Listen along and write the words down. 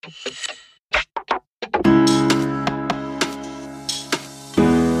Welcome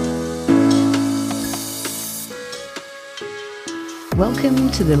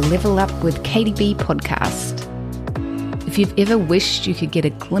to the Level Up with Katie B podcast. If you've ever wished you could get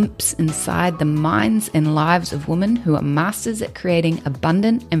a glimpse inside the minds and lives of women who are masters at creating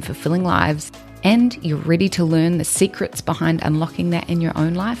abundant and fulfilling lives, and you're ready to learn the secrets behind unlocking that in your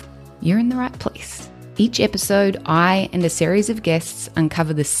own life, you're in the right place. Each episode, I and a series of guests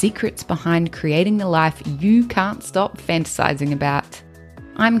uncover the secrets behind creating the life you can't stop fantasizing about.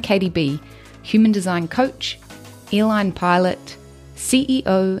 I'm Katie B, human design coach, airline pilot,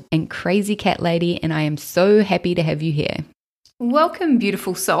 CEO, and crazy cat lady, and I am so happy to have you here. Welcome,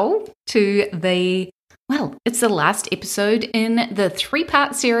 beautiful soul, to it's the last episode in the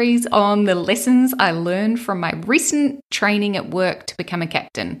 3-part series on the lessons I learned from my recent training at work to become a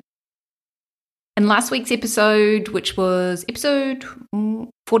captain. In last week's episode, which was episode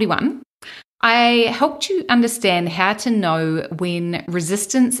 41, I helped you understand how to know when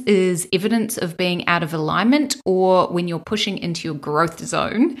resistance is evidence of being out of alignment or when you're pushing into your growth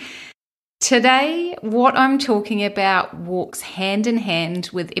zone. Today, what I'm talking about walks hand in hand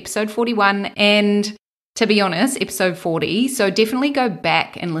with episode 41 and, to be honest, episode 40. So definitely go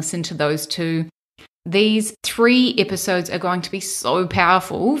back and listen to those two. These 3 episodes are going to be so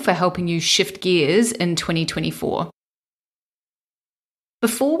powerful for helping you shift gears in 2024.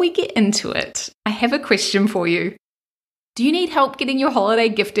 Before we get into it, I have a question for you. Do you need help getting your holiday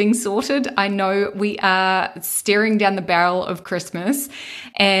gifting sorted? I know we are staring down the barrel of Christmas,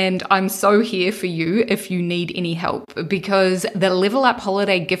 and I'm so here for you if you need any help, because the Level Up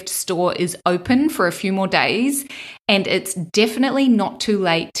Holiday Gift Store is open for a few more days, and it's definitely not too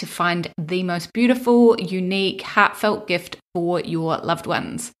late to find the most beautiful, unique, heartfelt gift for your loved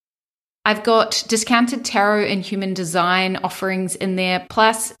ones. I've got discounted tarot and human design offerings in there,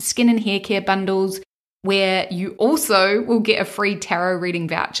 plus skin and hair care bundles where you also will get a free tarot reading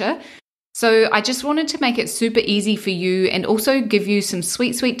voucher. So I just wanted to make it super easy for you and also give you some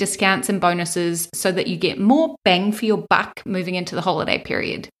sweet discounts and bonuses so that you get more bang for your buck moving into the holiday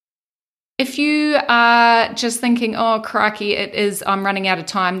period. If you are just thinking, oh, crikey, I'm running out of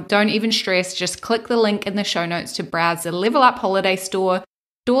time, don't even stress. Just click the link in the show notes to browse the Level Up Holiday Store.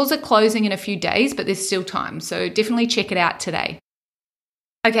 Doors are closing in a few days, but there's still time, so definitely check it out today.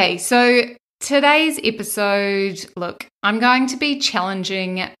 Okay, so today's episode, look, I'm going to be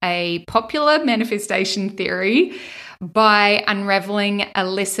challenging a popular manifestation theory by unraveling a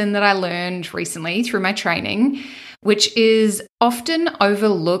lesson that I learned recently through my training, which is often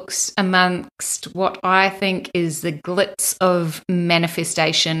overlooked amongst what I think is the glitz of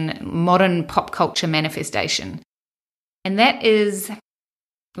manifestation, modern pop culture manifestation. And that is...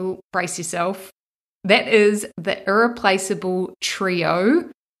 brace yourself. That is the irreplaceable trio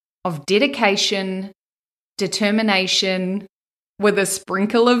of dedication, determination, with a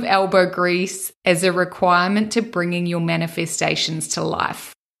sprinkle of elbow grease as a requirement to bringing your manifestations to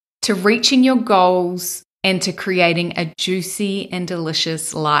life, to reaching your goals, and to creating a juicy and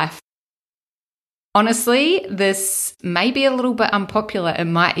delicious life. Honestly, this may be a little bit unpopular. It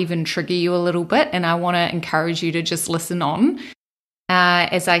might even trigger you a little bit, and I want to encourage you to just listen on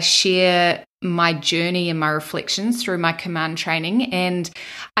as I share my journey and my reflections through my command training. And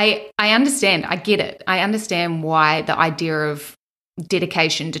I understand, I get it. I understand why the idea of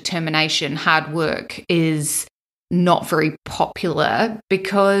dedication, determination, hard work is not very popular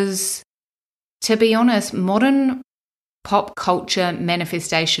because, to be honest, modern pop culture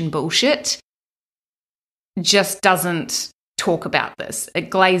manifestation bullshit just doesn't talk about this. It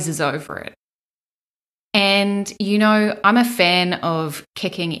glazes over it. And, I'm a fan of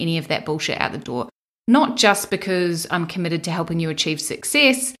kicking any of that bullshit out the door, not just because I'm committed to helping you achieve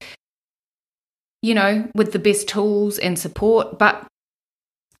success, with the best tools and support, but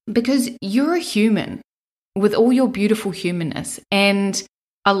because you're a human with all your beautiful humanness. And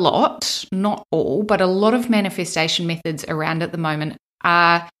a lot, not all, but a lot of manifestation methods around at the moment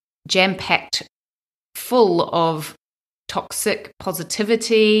are jam-packed full of toxic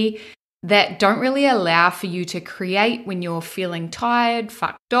positivity that don't really allow for you to create when you're feeling tired,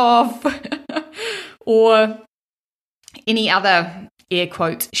 fucked off, or any other, air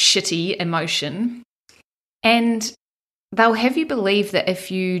quotes, shitty emotion. And they'll have you believe that if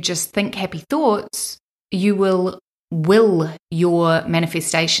you just think happy thoughts, you will your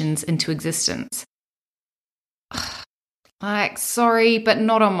manifestations into existence. Sorry, but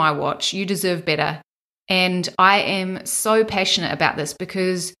not on my watch. You deserve better. And I am so passionate about this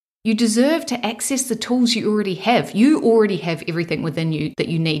because you deserve to access the tools you already have. You already have everything within you that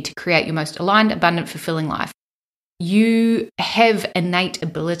you need to create your most aligned, abundant, fulfilling life. you have innate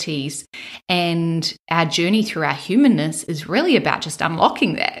abilities, and our journey through our humanness is really about just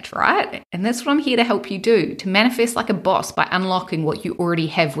unlocking that, right? And that's what I'm here to help you do, to manifest like a boss by unlocking what you already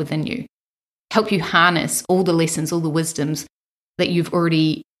have within you. Help you harness all the lessons, all the wisdoms that you've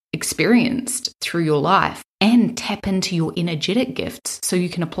already experienced through your life, and tap into your energetic gifts so you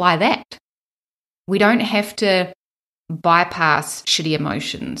can apply that. We don't have to bypass shitty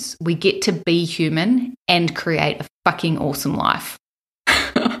emotions. We get to be human and create a fucking awesome life.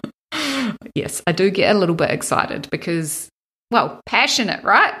 Yes, I do get a little bit excited because, well, passionate,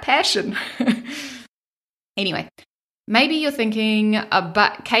 right? Passion. Anyway, maybe you're thinking,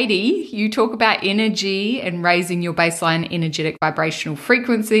 but Katie, you talk about energy and raising your baseline energetic vibrational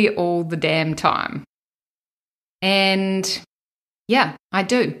frequency all the damn time. And yeah, I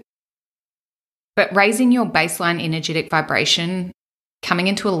do. But raising your baseline energetic vibration, coming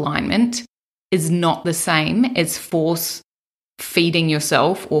into alignment, is not the same as force feeding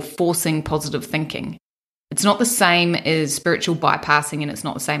yourself or forcing positive thinking. It's not the same as spiritual bypassing, and it's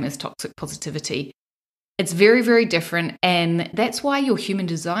not the same as toxic positivity. It's very, very different, and that's why your human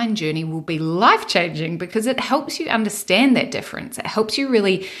design journey will be life-changing, because it helps you understand that difference. It helps you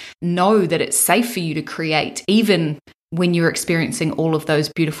really know that it's safe for you to create, even when you're experiencing all of those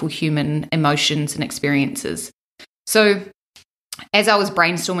beautiful human emotions and experiences. So as I was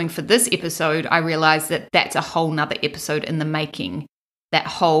brainstorming for this episode, I realized that that's a whole nother episode in the making, that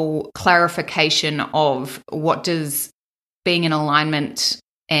whole clarification of what does being in alignment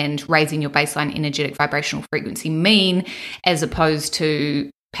and raising your baseline energetic vibrational frequency mean, as opposed to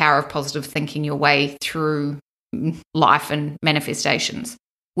power of positive thinking your way through life and manifestations,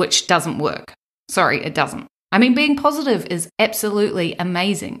 which doesn't work. Sorry, it doesn't. I mean, being positive is absolutely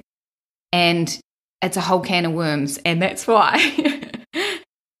amazing, and it's a whole can of worms, and that's why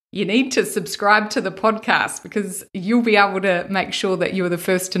you need to subscribe to the podcast, because you'll be able to make sure that you're the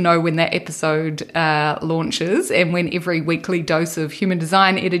first to know when that episode launches, and when every weekly dose of human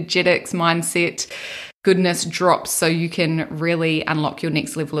design, energetics, mindset, goodness drops, so you can really unlock your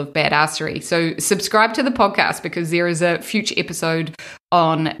next level of badassery. So subscribe to the podcast, because there is a future episode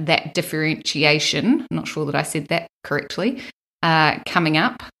on that differentiation. I'm not sure that I said that correctly. Coming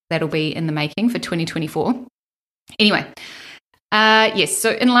up, that'll be in the making for 2024. Anyway, yes,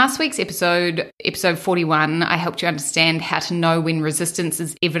 so in last week's episode 41, I helped you understand how to know when resistance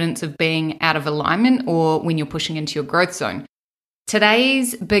is evidence of being out of alignment or when you're pushing into your growth zone.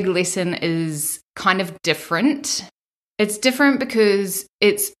 Today's big lesson is kind of different. It's different because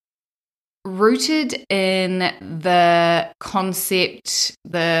it's rooted in the concept,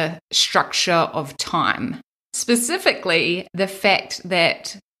 the structure of time. Specifically, the fact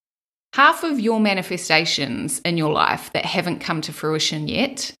that half of your manifestations in your life that haven't come to fruition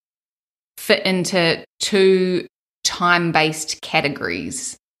yet fit into two time-based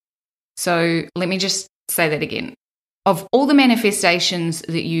categories. So let me just say that again. Of all the manifestations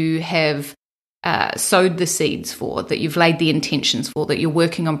that you have sowed the seeds for, that you've laid the intentions for, that you're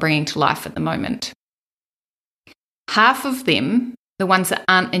working on bringing to life at the moment, half of them, the ones that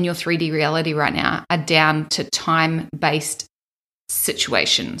aren't in your 3D reality right now, are down to time-based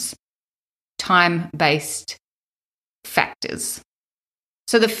situations, time-based factors.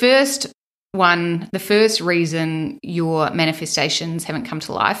 So the first reason your manifestations haven't come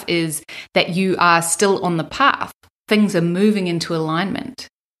to life is that you are still on the path. Things are moving into alignment.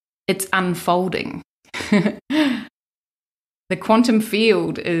 It's unfolding. The quantum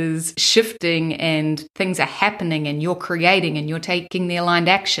field is shifting, and things are happening, and you're creating, and you're taking the aligned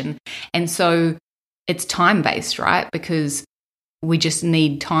action. And so it's time-based, right? Because we just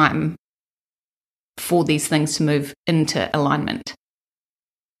need time for these things to move into alignment.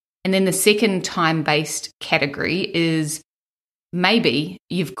 And then the second time-based category is maybe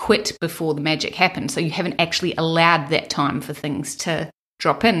you've quit before the magic happened, so you haven't actually allowed that time for things to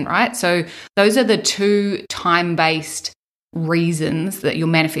drop in, right? So those are the two time-based reasons that your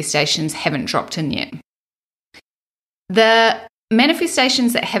manifestations haven't dropped in yet. The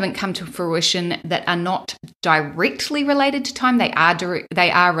manifestations that haven't come to fruition that are not directly related to time, they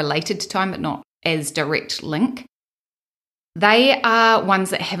are related to time, but not as direct link. They are ones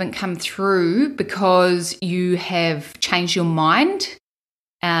that haven't come through because you have changed your mind.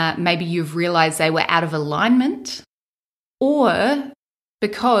 Maybe you've realized they were out of alignment, or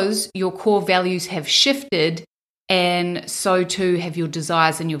because your core values have shifted, and so too have your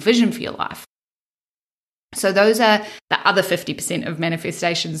desires and your vision for your life. So those are the other 50% of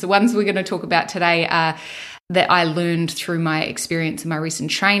manifestations. The ones we're going to talk about today are that I learned through my experience in my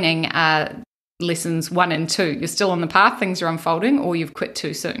recent training are lessons 1 and 2. You're still on the path, things are unfolding, or you've quit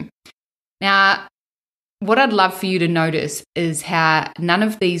too soon. Now, what I'd love for you to notice is how none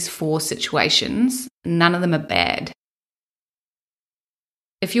of these 4 situations, none of them are bad.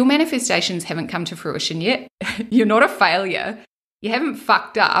 If your manifestations haven't come to fruition yet, you're not a failure. You haven't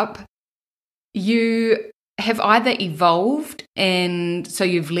fucked up. You have either evolved and so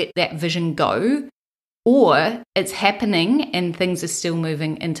you've let that vision go, or it's happening and things are still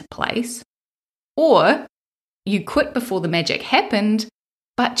moving into place, or you quit before the magic happened,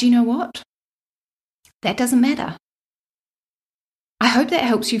 but do you know what? That doesn't matter. I hope that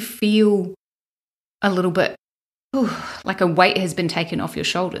helps you feel a little bit like a weight has been taken off your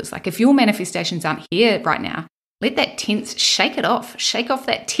shoulders. Like if your manifestations aren't here right now, let that tense, shake it off. Shake off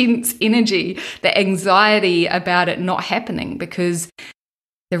that tense energy, the anxiety about it not happening, because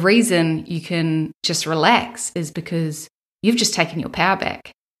the reason you can just relax is because you've just taken your power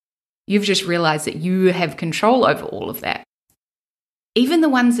back. You've just realized that you have control over all of that. Even the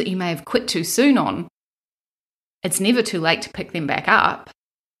ones that you may have quit too soon on, it's never too late to pick them back up.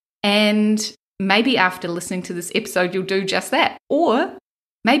 And maybe after listening to this episode, you'll do just that. Or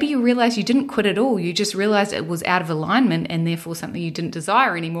maybe you realize you didn't quit at all. You just realized it was out of alignment and therefore something you didn't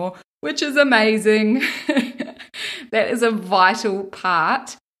desire anymore, which is amazing. That is a vital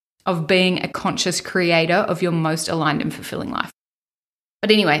part of being a conscious creator of your most aligned and fulfilling life. But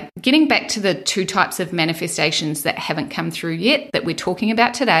anyway, getting back to the 2 types of manifestations that haven't come through yet that we're talking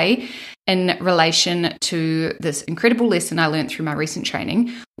about today in relation to this incredible lesson I learned through my recent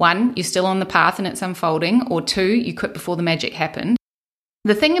training. 1, you're still on the path and it's unfolding, or 2, you quit before the magic happened.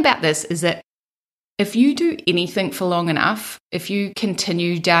 The thing about this is that if you do anything for long enough, if you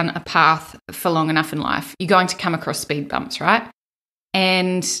continue down a path for long enough in life, you're going to come across speed bumps, right?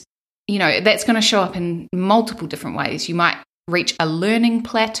 And, that's going to show up in multiple different ways. You might reach a learning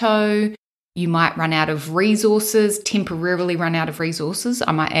plateau. You might run out of resources, temporarily run out of resources,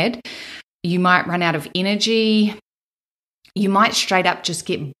 I might add. You might run out of energy. You might straight up just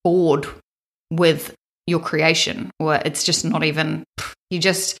get bored with your creation, or it's just not even, you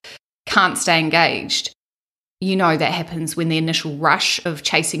just can't stay engaged. That happens when the initial rush of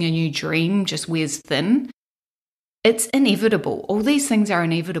chasing a new dream just wears thin. It's inevitable. All these things are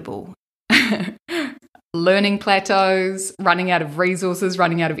inevitable. Learning plateaus, running out of resources,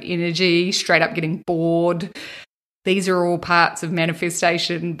 running out of energy, straight up getting bored. These are all parts of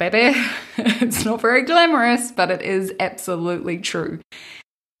manifestation, baby. It's not very glamorous, but it is absolutely true.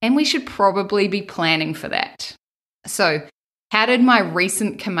 And we should probably be planning for that. So, how did my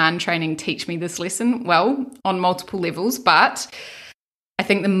recent command training teach me this lesson? Well, on multiple levels, but I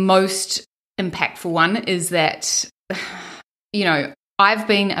think the most impactful one is that, I've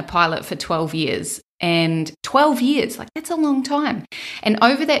been a pilot for 12 years. And 12 years, that's a long time. And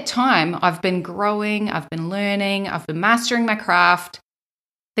over that time, I've been growing, I've been learning, I've been mastering my craft.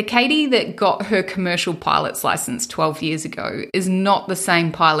 The Katie that got her commercial pilot's license 12 years ago is not the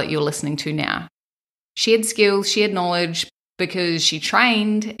same pilot you're listening to now. She had skills, she had knowledge because she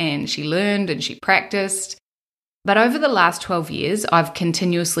trained and she learned and she practiced. But over the last 12 years, I've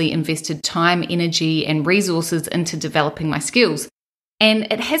continuously invested time, energy, and resources into developing my skills.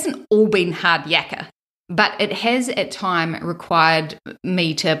 And it hasn't all been hard yakka, but it has at time required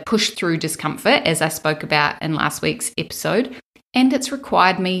me to push through discomfort, as I spoke about in last week's episode, and it's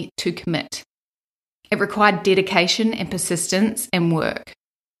required me to commit. It required dedication and persistence and work.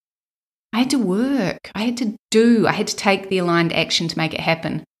 I had to work, I had to take the aligned action to make it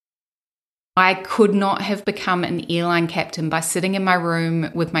happen. I could not have become an airline captain by sitting in my room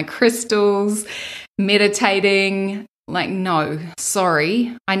with my crystals, meditating. No,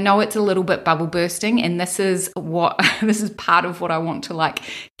 sorry. I know it's a little bit bubble bursting, and this is part of what I want to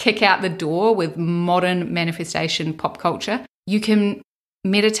kick out the door with modern manifestation pop culture. You can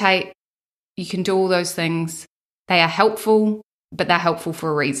meditate, you can do all those things. They are helpful, but they're helpful for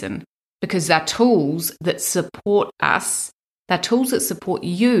a reason, because they're tools that support us. They're tools that support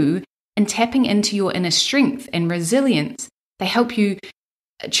you in tapping into your inner strength and resilience. They help you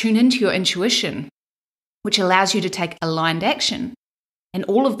tune into your intuition, which allows you to take aligned action. And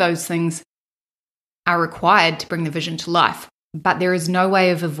all of those things are required to bring the vision to life. But there is no way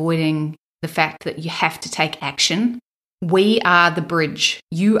of avoiding the fact that you have to take action. We are the bridge.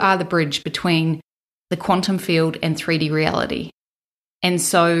 You are the bridge between the quantum field and 3D reality. And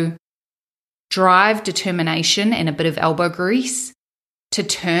so drive, determination, and a bit of elbow grease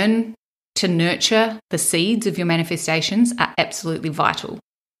to nurture the seeds of your manifestations are absolutely vital.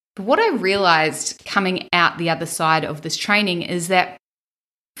 But what I realized coming out the other side of this training is that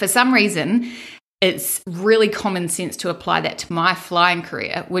for some reason, it's really common sense to apply that to my flying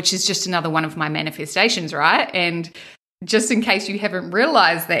career, which is just another one of my manifestations, right? And just in case you haven't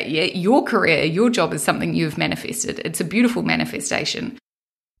realized that yet, your career, your job is something you've manifested. It's a beautiful manifestation.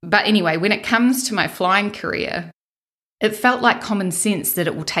 But anyway, when it comes to my flying career, it felt like common sense that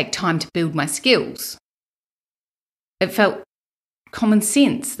it will take time to build my skills. It felt common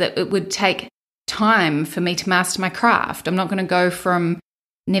sense that it would take time for me to master my craft. I'm not going to go from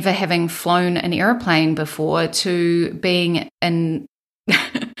never having flown an airplane before to being in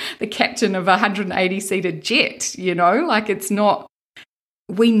the captain of a 180-seater jet, like it's not,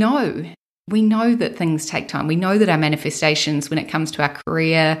 we know that things take time. We know that our manifestations when it comes to our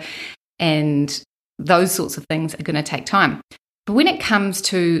career and those sorts of things are going to take time. But when it comes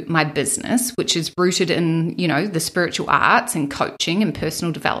to my business, which is rooted in, the spiritual arts and coaching and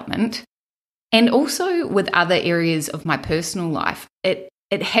personal development, and also with other areas of my personal life, it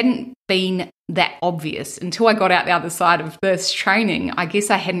hadn't been that obvious until I got out the other side of this training. I guess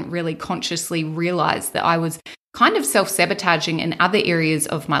I hadn't really consciously realized that I was kind of self-sabotaging in other areas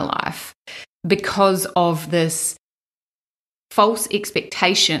of my life because of this false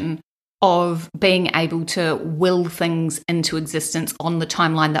expectation of being able to will things into existence on the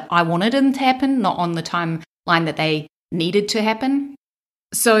timeline that I wanted them to happen, not on the timeline that they needed to happen.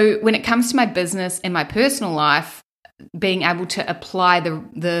 So when it comes to my business and my personal life, being able to apply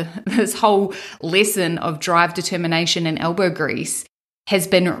this whole lesson of drive, determination, and elbow grease has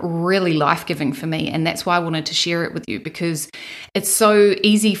been really life-giving for me. And that's why I wanted to share it with you, because it's so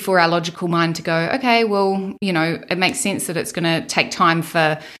easy for our logical mind to go, okay, well, it makes sense that it's going to take time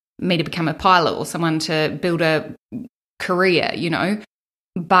for me to become a pilot or someone to build a career,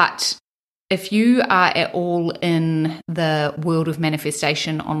 But if you are at all in the world of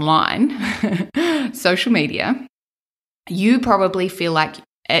manifestation online, social media, you probably feel like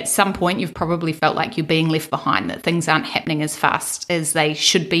at some point you've probably felt like you're being left behind, that things aren't happening as fast as they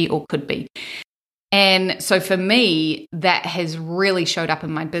should be or could be. And so for me, that has really showed up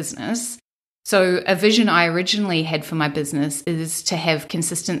in my business. So a vision I originally had for my business is to have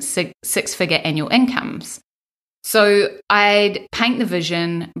consistent six-figure annual incomes. So I'd paint the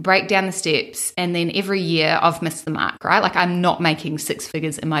vision, break down the steps, and then every year I've missed the mark, right? Like I'm not making six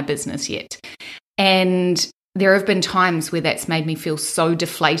figures in my business yet. And there have been times where that's made me feel so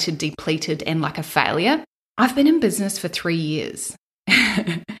deflated, depleted, and like a failure. I've been in business for 3 years.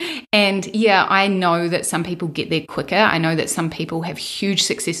 And yeah, I know that some people get there quicker. I know that some people have huge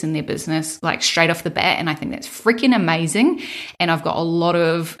success in their business, like straight off the bat. And I think that's freaking amazing. And I've got a lot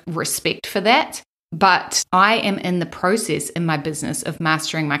of respect for that. But I am in the process in my business of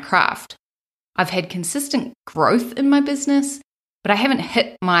mastering my craft. I've had consistent growth in my business, but I haven't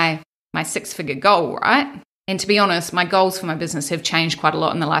hit my six-figure goal, right? And to be honest, my goals for my business have changed quite a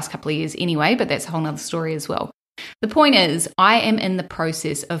lot in the last couple of years anyway, but that's a whole nother story as well. The point is, I am in the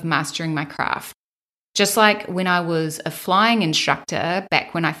process of mastering my craft. Just like when I was a flying instructor,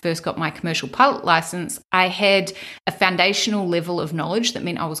 back when I first got my commercial pilot license, I had a foundational level of knowledge that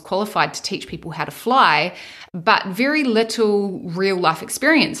meant I was qualified to teach people how to fly, but very little real life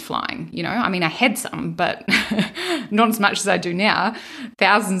experience flying. I mean, I had some, but not as much as I do now.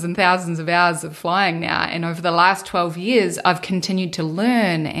 Thousands and thousands of hours of flying now. And over the last 12 years, I've continued to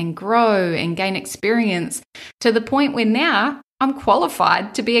learn and grow and gain experience to the point where now I'm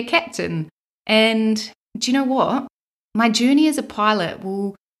qualified to be a captain. And do you know what? My journey as a pilot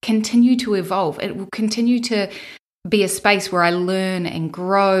will continue to evolve. It will continue to be a space where I learn and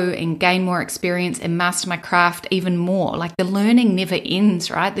grow and gain more experience and master my craft even more. Like the learning never ends,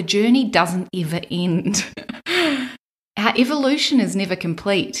 right? The journey doesn't ever end. Our evolution is never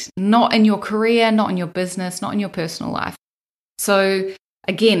complete, not in your career, not in your business, not in your personal life. So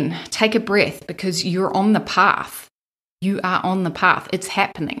again, take a breath because you're on the path. You are on the path. It's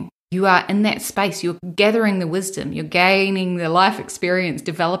happening. You are in that space. You're gathering the wisdom. You're gaining the life experience,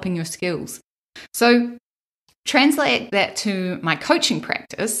 developing your skills. So translate that to my coaching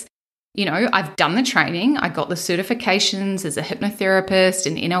practice. I've done the training. I got the certifications as a hypnotherapist,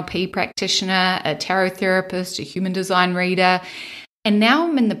 an NLP practitioner, a tarot therapist, a human design reader. And now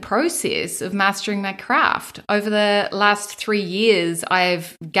I'm in the process of mastering my craft. Over the last 3 years,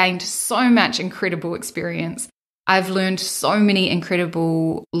 I've gained so much incredible experience. I've learned so many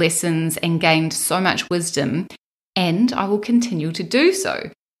incredible lessons and gained so much wisdom, and I will continue to do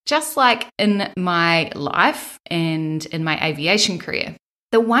so, just like in my life and in my aviation career.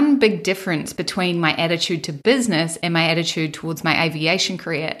 The one big difference between my attitude to business and my attitude towards my aviation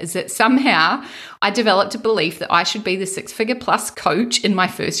career is that somehow I developed a belief that I should be the six-figure plus coach in my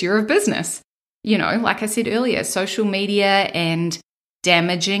first year of business. Like I said earlier, social media and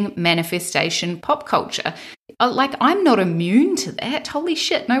damaging manifestation pop culture. Like, I'm not immune to that. Holy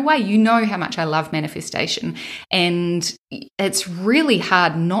shit, no way. You know how much I love manifestation. And it's really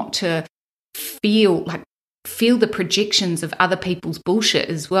hard not to feel the projections of other people's bullshit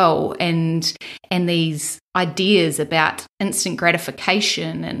as well, and these ideas about instant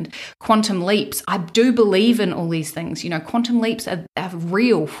gratification and quantum leaps. I do believe in all these things. Quantum leaps are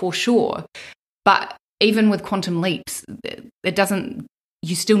real for sure. But even with quantum leaps,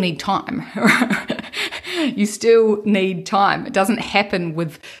 you still need time. You still need time. It doesn't happen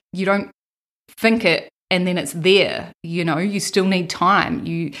you don't think it and then it's there. You still need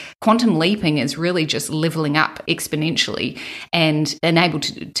time. Quantum leaping is really just leveling up exponentially, and able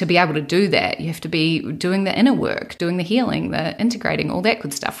to be able to do that, you have to be doing the inner work, doing the healing, the integrating, all that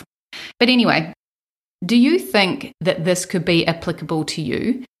good stuff. But anyway, do you think that this could be applicable to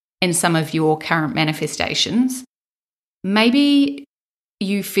you in some of your current manifestations? Maybe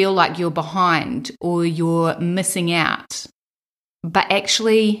you feel like you're behind or you're missing out, but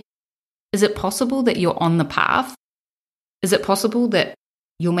actually, is it possible that you're on the path? Is it possible that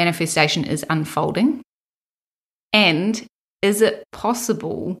your manifestation is unfolding? And is it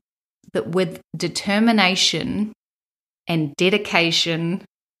possible that with determination and dedication,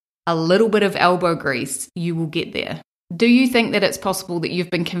 a little bit of elbow grease, you will get there? Do you think that it's possible that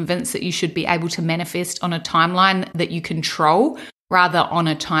you've been convinced that you should be able to manifest on a timeline that you control rather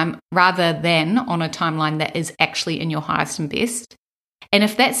than on a timeline that is actually in your highest and best? And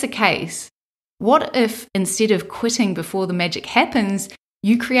if that's the case, what if instead of quitting before the magic happens,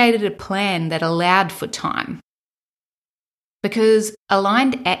 you created a plan that allowed for time? Because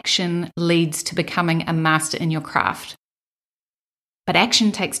aligned action leads to becoming a master in your craft. But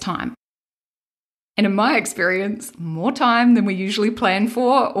action takes time. And in my experience, more time than we usually plan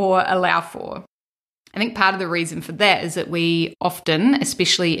for or allow for. I think part of the reason for that is that we often,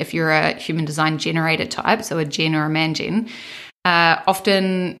 especially if you're a human design generator type, so a gen or a man gen,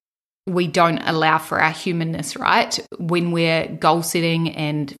 often we don't allow for our humanness, right? When we're goal setting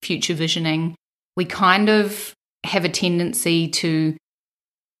and future visioning, we kind of have a tendency to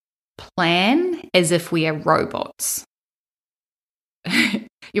plan as if we are robots.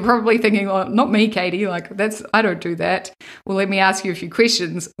 You're probably thinking, well, not me, Katie, I don't do that. Well, let me ask you a few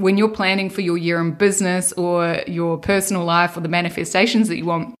questions. When you're planning for your year in business or your personal life or the manifestations that you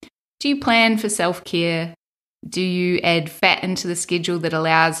want, do you plan for self-care? Do you add fat into the schedule that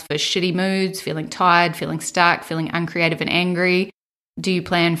allows for shitty moods, feeling tired, feeling stuck, feeling uncreative and angry? Do you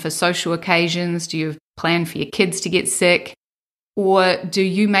plan for social occasions? Do you plan for your kids to get sick? Or do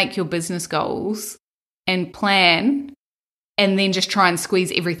you make your business goals and plan and then just try and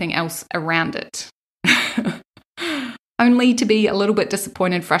squeeze everything else around it? Only to be a little bit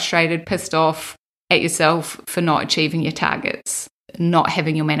disappointed, frustrated, pissed off at yourself for not achieving your targets, not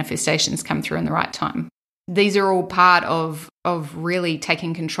having your manifestations come through in the right time. These are all part of really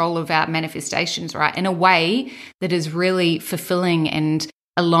taking control of our manifestations, right? In a way that is really fulfilling and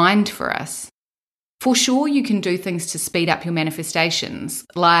aligned for us. For sure, you can do things to speed up your manifestations,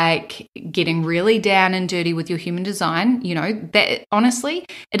 like getting really down and dirty with your human design. That honestly,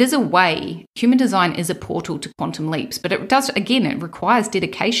 it is a way. Human design is a portal to quantum leaps, but it requires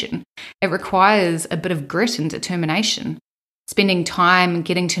dedication. It requires a bit of grit and determination, spending time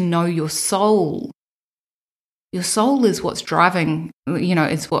getting to know your soul. Your soul is what's driving,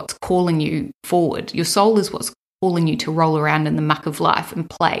 is what's calling you forward. Your soul is what's calling you to roll around in the muck of life and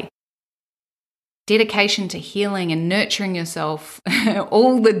play. Dedication to healing and nurturing yourself,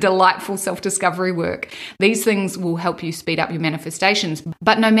 all the delightful self-discovery work. These things will help you speed up your manifestations.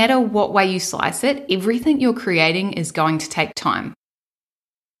 But no matter what way you slice it, everything you're creating is going to take time.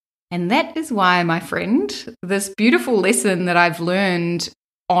 And that is why, my friend, this beautiful lesson that I've learned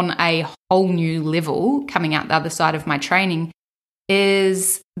on a whole new level coming out the other side of my training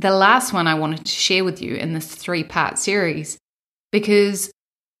is the last one I wanted to share with you in this 3-part series, because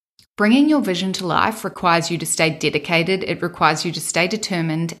bringing your vision to life requires you to stay dedicated, it requires you to stay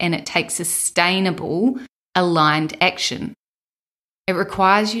determined, and it takes sustainable, aligned action. It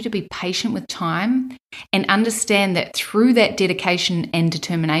requires you to be patient with time and understand that through that dedication and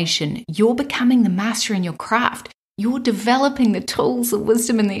determination, you're becoming the master in your craft. You're developing the tools, the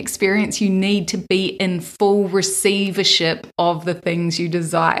wisdom, and the experience you need to be in full receivership of the things you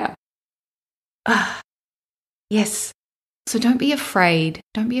desire. Yes. So don't be afraid.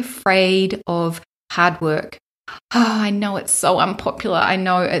 Don't be afraid of hard work. I know it's so unpopular. I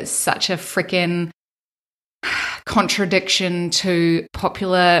know it's such a freaking contradiction to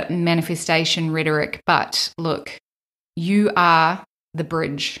popular manifestation rhetoric. But look, you are the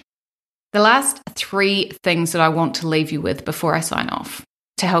bridge. The last 3 things that I want to leave you with before I sign off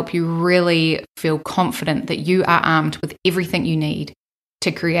to help you really feel confident that you are armed with everything you need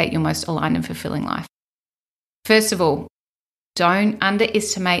to create your most aligned and fulfilling life. First of all, don't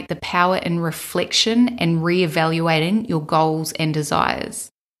underestimate the power in reflection and reevaluating your goals and desires.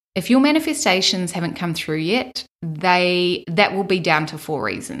 If your manifestations haven't come through yet, that will be down to 4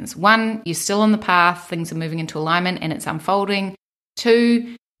 reasons. 1, you're still on the path, things are moving into alignment and it's unfolding.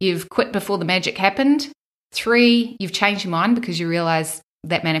 2, you've quit before the magic happened. 3, you've changed your mind because you realize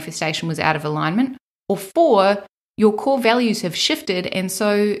that manifestation was out of alignment. Or 4, your core values have shifted and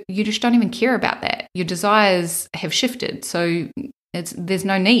so you just don't even care about that. Your desires have shifted, so there's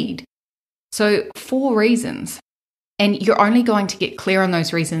no need. So 4 reasons. And you're only going to get clear on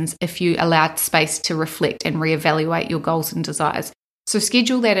those reasons if you allow space to reflect and reevaluate your goals and desires. So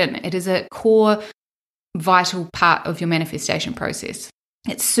schedule that in. It is a core, vital part of your manifestation process.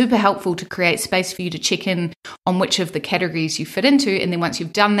 It's super helpful to create space for you to check in on which of the categories you fit into. And then once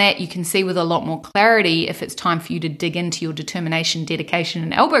you've done that, you can see with a lot more clarity if it's time for you to dig into your determination, dedication,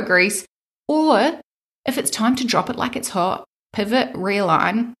 and elbow grease, or if it's time to drop it like it's hot, pivot,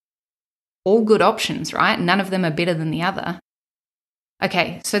 realign. All good options, right? None of them are better than the other.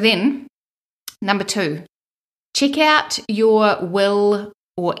 Okay, so then, number 2, check out your will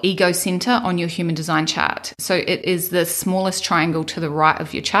or ego center on your human design chart. So it is the smallest triangle to the right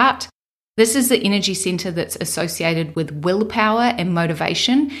of your chart. This is the energy center that's associated with willpower and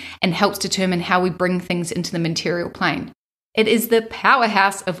motivation and helps determine how we bring things into the material plane. It is the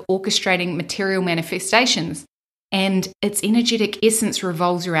powerhouse of orchestrating material manifestations. And its energetic essence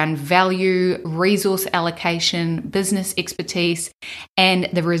revolves around value, resource allocation, business expertise, and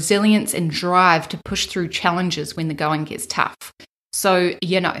the resilience and drive to push through challenges when the going gets tough. So,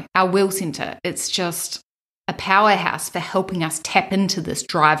 our will center, it's just a powerhouse for helping us tap into this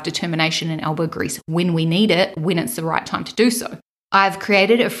drive, determination, and elbow grease when we need it, when it's the right time to do so. I've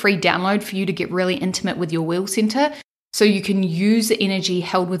created a free download for you to get really intimate with your will center, so you can use the energy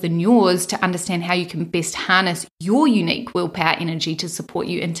held within yours to understand how you can best harness your unique willpower energy to support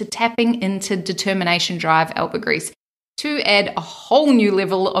you into tapping into determination, drive, elbow grease to add a whole new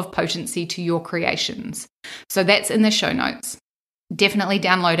level of potency to your creations. So that's in the show notes. Definitely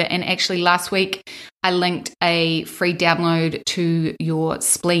download it. And actually last week, I linked a free download to your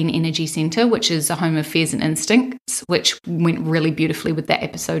spleen energy center, which is a home of fears and instincts, which went really beautifully with that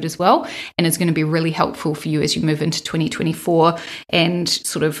episode as well. And it's going to be really helpful for you as you move into 2024 and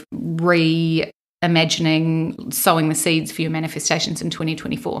sort of reimagining, sowing the seeds for your manifestations in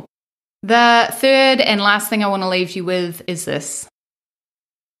 2024. The third and last thing I want to leave you with is this.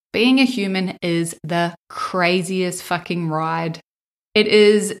 Being a human is the craziest fucking ride. It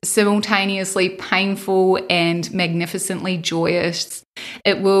is simultaneously painful and magnificently joyous.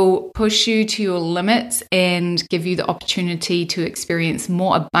 It will push you to your limits and give you the opportunity to experience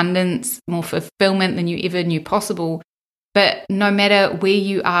more abundance, more fulfillment than you ever knew possible. But no matter where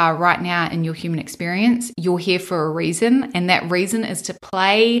you are right now in your human experience, you're here for a reason. And that reason is to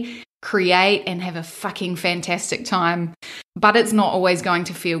play, create, and have a fucking fantastic time. But it's not always going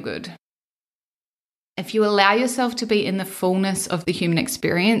to feel good. If you allow yourself to be in the fullness of the human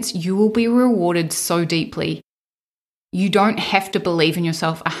experience, you will be rewarded so deeply. You don't have to believe in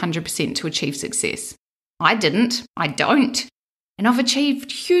yourself 100% to achieve success. I didn't. I don't. And I've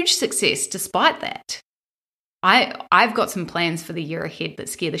achieved huge success despite that. I've got some plans for the year ahead that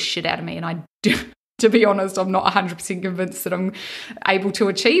scare the shit out of me. And to be honest, I'm not 100% convinced that I'm able to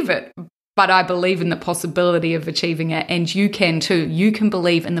achieve it. But I believe in the possibility of achieving it, and you can too. You can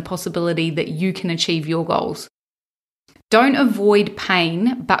believe in the possibility that you can achieve your goals. Don't avoid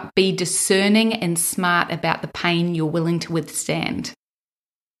pain, but be discerning and smart about the pain you're willing to withstand.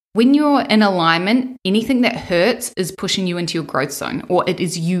 When you're in alignment, anything that hurts is pushing you into your growth zone, or it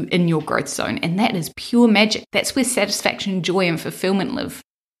is you in your growth zone, and that is pure magic. That's where satisfaction, joy, and fulfillment live.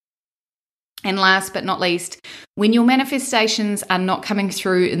 And last but not least, when your manifestations are not coming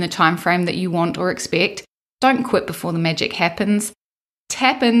through in the time frame that you want or expect, don't quit before the magic happens.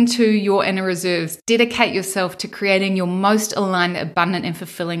 Tap into your inner reserves. Dedicate yourself to creating your most aligned, abundant, and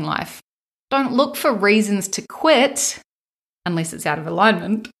fulfilling life. Don't look for reasons to quit unless it's out of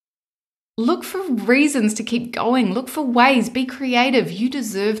alignment. Look for reasons to keep going. Look for ways. Be creative. You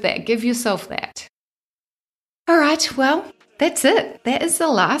deserve that. Give yourself that. All right, well, that's it. That is the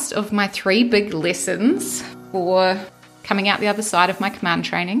last of my 3 big lessons for coming out the other side of my command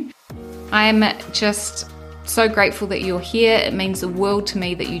training. I'm just so grateful that you're here. It means the world to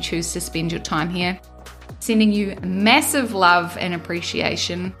me that you choose to spend your time here. Sending you massive love and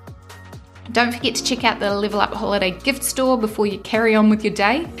appreciation. Don't forget to check out the Level Up Holiday gift store before you carry on with your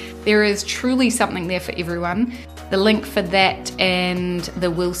day. There is truly something there for everyone. The link for that and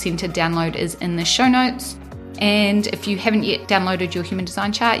the Will Centre download is in the show notes. And if you haven't yet downloaded your human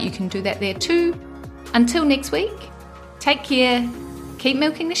design chart, you can do that there too. Until next week, take care, keep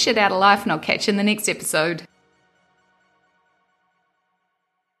milking the shit out of life, and I'll catch you in the next episode.